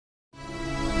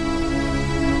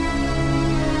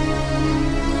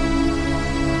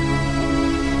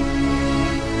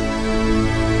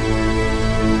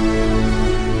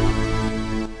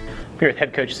Here with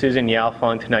head coach Susan Yow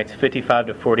following tonight's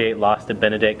 55-48 loss to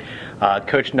Benedict.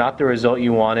 Coach, not the result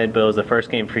you wanted, but it was the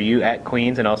first game for you at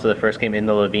Queens and also the first game in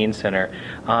the Levine Center.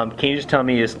 Can you just tell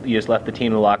me, you just left the team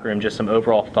in the locker room, just some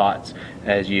overall thoughts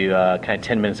as you kind of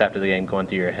 10 minutes after the game going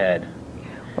through your head?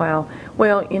 Wow.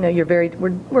 Well, you know,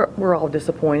 we're all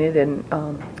disappointed, and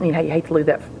you hate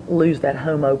to lose that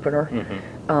home opener,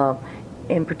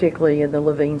 and particularly in the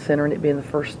Levine Center, and it being the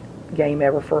first game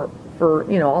ever for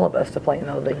all of us to play in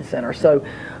the Levine Center. So,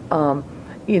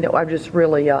 I just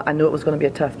really I knew it was going to be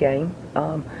a tough game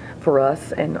for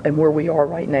us and where we are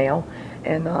right now,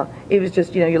 and it was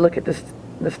just you look at the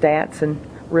stats, and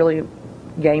really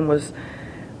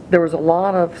there was a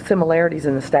lot of similarities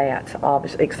in the stats,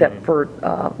 obviously, except for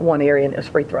one area, and it was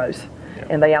free throws.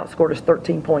 And they outscored us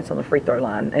 13 points on the free throw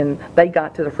line, and they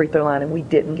got to the free throw line and we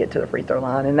didn't get to the free throw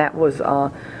line, and that was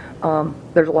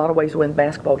there's a lot of ways to win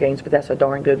basketball games, but that's a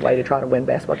darn good way to try to win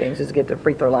basketball games, is to get to the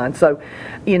free throw line. So,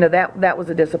 that was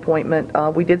a disappointment.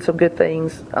 We did some good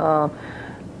things.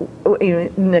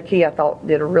 Nikki, I thought,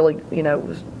 did a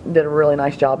really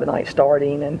nice job tonight,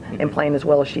 starting and playing as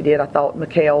well as she did. I thought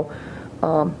Mikhail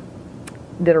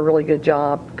did a really good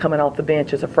job coming off the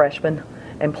bench as a freshman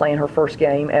and playing her first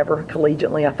game ever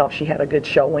collegiately. I thought she had a good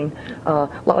showing. A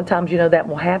lot of times, that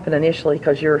will happen initially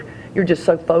because you're just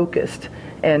so focused.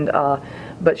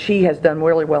 But she has done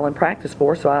really well in practice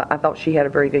for us, so I thought she had a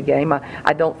very good game.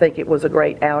 I don't think it was a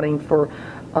great outing for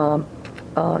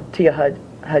Tia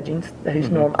Hudgens, who's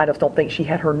normal. I just don't think she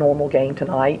had her normal game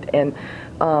tonight. And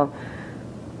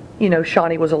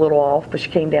Shawnee was a little off, but she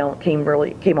came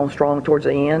on strong towards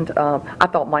the end. I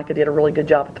thought Micah did a really good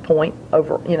job at the point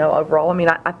overall. I mean,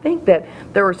 I think that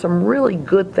there were some really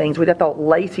good things. I thought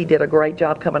Lacey did a great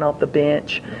job coming off the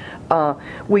bench.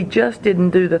 We just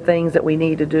didn't do the things that we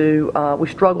need to do. We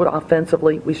struggled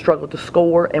offensively, we struggled to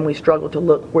score, and we struggled to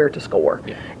look where to score.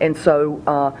 Yeah. And so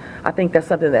I think that's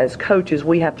something that as coaches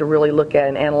we have to really look at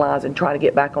and analyze and try to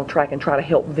get back on track and try to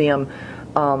help them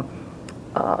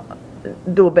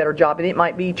do a better job. And it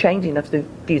might be changing a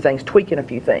few things, tweaking a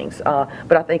few things.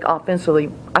 But I think defensively,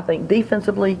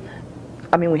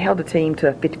 we held the team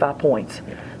to 55 points.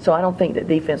 Yeah. So I don't think that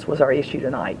defense was our issue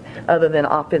tonight, other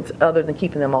than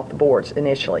keeping them off the boards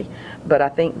initially. But I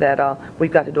think that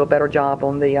we've got to do a better job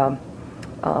on in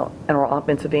our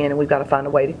offensive end, and we've got to find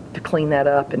a way to clean that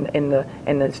up and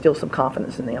instill some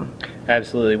confidence in them.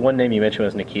 Absolutely. One name you mentioned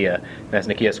was Nakia. That's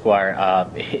Nakia Squire.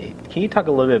 Can you talk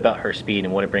a little bit about her speed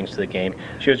and what it brings to the game?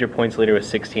 She was your points leader with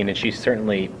 16, and she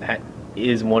certainly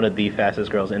is one of the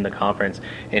fastest girls in the conference,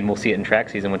 and we'll see it in track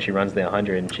season when she runs the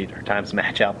 100, and her times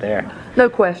match out there. No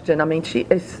question.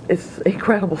 It's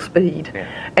incredible speed,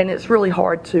 yeah. And it's really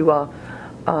hard to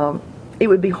it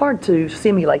would be hard to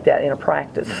simulate that in a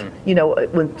practice,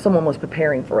 when someone was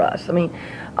preparing for us.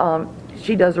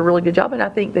 She does a really good job, and I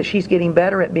think that she's getting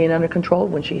better at being under control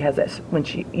when she has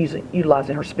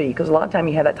utilizing her speed, because a lot of time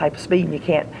you have that type of speed and you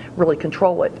can't really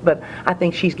control it. But I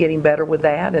think she's getting better with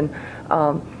that, and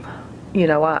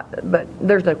but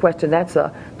there's no question that's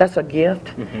a gift,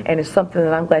 and it's something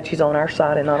that I'm glad she's on our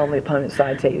side and not on the opponent's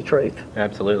side, to tell you the truth.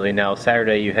 Absolutely. Now,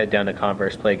 Saturday you head down to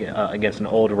Converse, play against an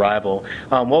old rival.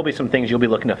 What will be some things you'll be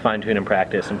looking to fine-tune in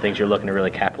practice, some things you're looking to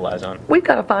really capitalize on? We've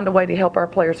got to find a way to help our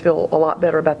players feel a lot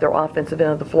better about their offensive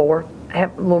end of the floor,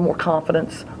 have a little more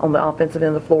confidence on the offensive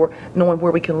end of the floor, knowing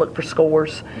where we can look for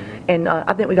scores. And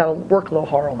I think we got to work a little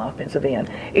hard on the offensive end.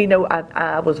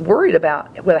 I was worried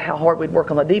about how hard we'd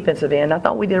work on the defensive end. I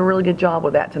thought we did a really good job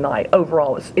with that tonight.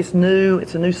 Overall, it's new,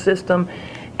 it's a new system,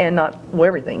 and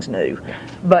everything's new.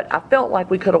 But I felt like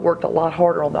we could have worked a lot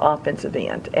harder on the offensive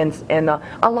end, and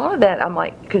a lot of that I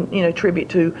might attribute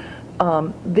to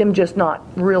them just not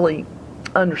really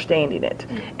understanding it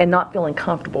and not feeling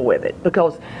comfortable with it,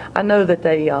 because I know that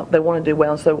they want to do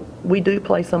well. So we do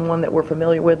play someone that we're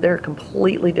familiar with. They're a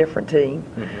completely different team.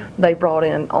 They brought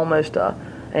in almost an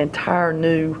entire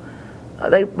new.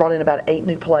 They brought in about 8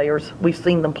 new players. We've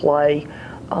seen them play.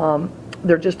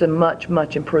 They're just a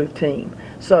much improved team.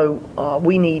 So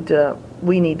we need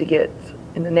to get,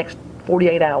 in the next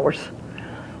 48 hours,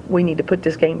 we need to put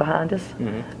this game behind us.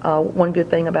 One good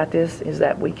thing about this is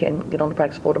that we can get on the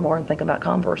practice floor tomorrow and think about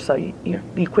Converse. So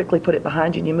you quickly put it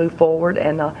behind you and you move forward.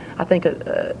 And I think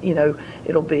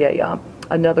it'll be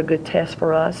another good test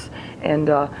for us.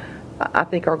 And I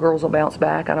think our girls will bounce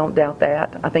back. I don't doubt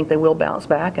that. I think they will bounce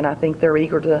back, and I think they're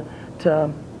eager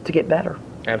to get better.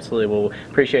 Absolutely. Well,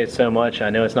 appreciate it so much.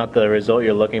 I know it's not the result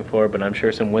you're looking for, but I'm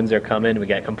sure some wins are coming. We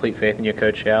got complete faith in you,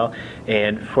 Coach Yow.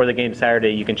 And for the game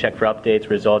Saturday, you can check for updates,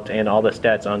 results, and all the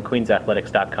stats on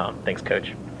queensathletics.com. Thanks,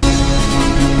 Coach.